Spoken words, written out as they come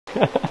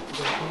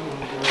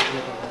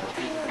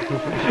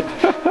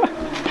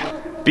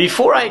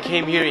Before I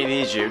came here in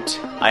Egypt,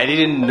 I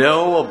didn't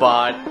know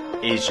about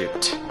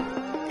Egypt.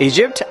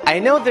 Egypt? I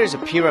know there's a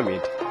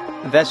pyramid.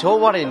 That's all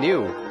what I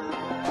knew.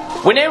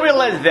 When I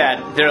realized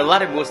that there are a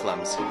lot of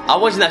Muslims, I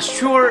was not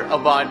sure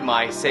about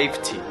my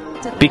safety.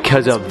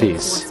 Because of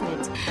this.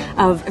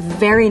 Of a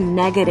very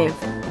negative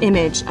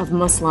image of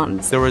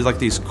Muslims. There was like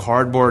these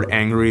cardboard,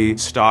 angry,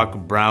 stock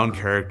brown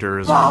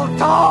characters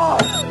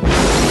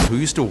who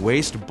used to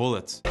waste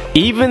bullets.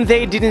 Even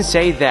they didn't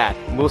say that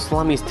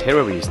Muslim is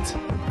terrorists.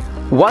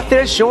 What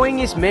they're showing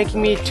is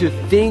making me to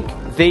think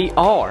they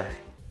are.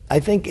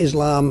 I think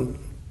Islam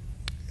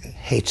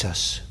hates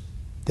us.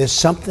 There's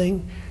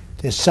something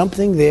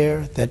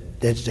there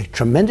that there's a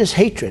tremendous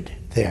hatred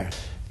there.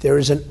 There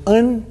is an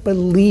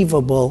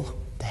unbelievable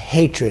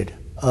hatred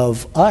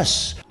of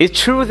us. It's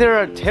true there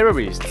are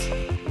terrorists,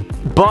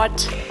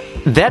 but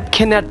that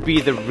cannot be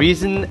the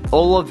reason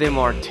all of them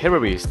are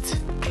terrorists.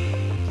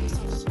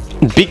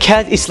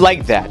 Because it's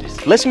like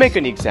that. Let's make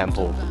an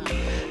example.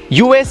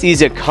 US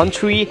is a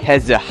country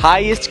has the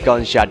highest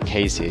gunshot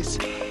cases.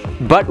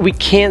 But we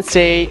can't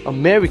say,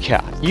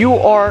 America, you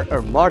are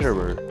a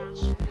murderer.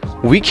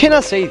 We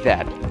cannot say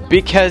that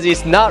because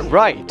it's not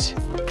right.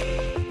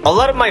 A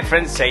lot of my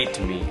friends say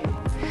to me,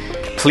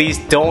 please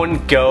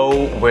don't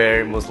go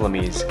where Muslim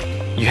is.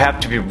 You have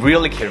to be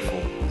really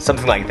careful.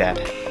 Something like that.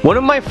 One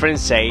of my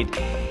friends said,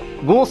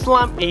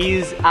 Muslim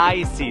is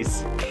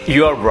ISIS.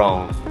 You are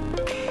wrong.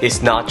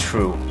 It's not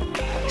true.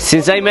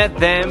 Since I met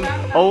them,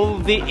 all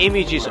the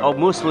images of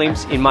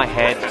Muslims in my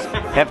head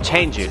have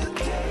changed.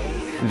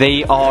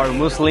 They are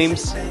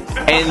Muslims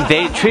and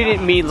they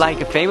treated me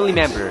like a family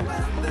member.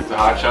 The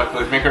hot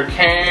chocolate maker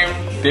came.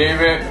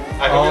 David,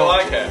 I hope you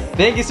like it.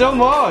 Thank you so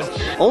much.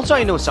 Also,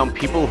 I know some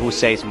people who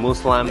say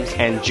Muslims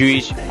and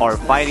Jewish are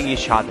fighting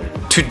each other.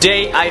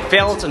 Today, I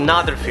felt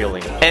another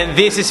feeling. And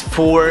this is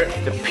for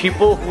the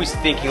people who is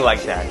thinking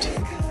like that.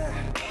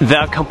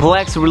 The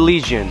complex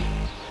religion.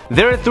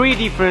 There are three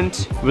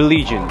different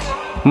religions.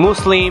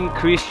 Muslim,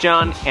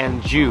 Christian,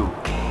 and Jew.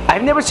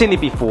 I've never seen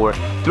it before.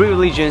 Three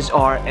religions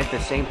are at the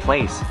same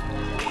place.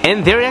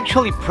 And they're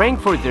actually praying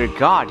for their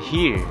God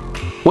here.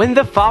 When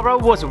the Pharaoh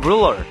was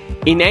ruler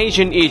in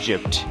ancient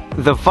Egypt,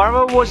 the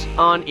Pharaoh was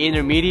an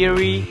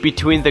intermediary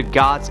between the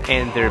gods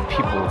and their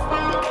people.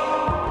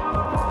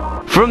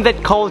 From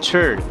that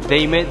culture,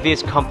 they made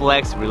this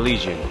complex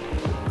religion.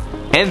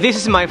 And this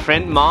is my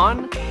friend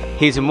Man.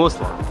 He's a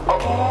Muslim.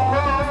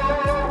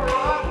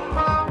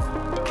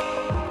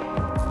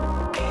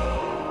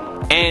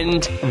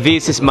 And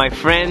this is my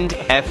friend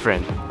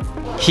Ephraim.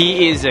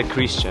 He is a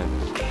Christian.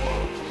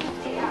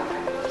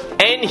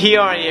 And here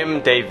I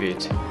am,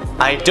 David.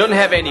 I don't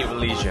have any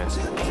religion.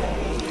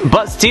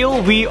 But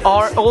still we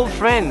are all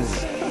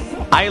friends.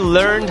 I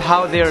learned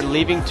how they are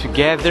living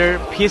together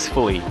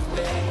peacefully.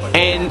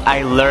 And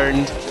I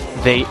learned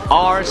they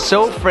are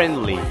so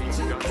friendly.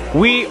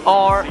 We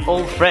are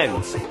all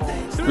friends.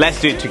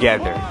 Let's do it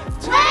together.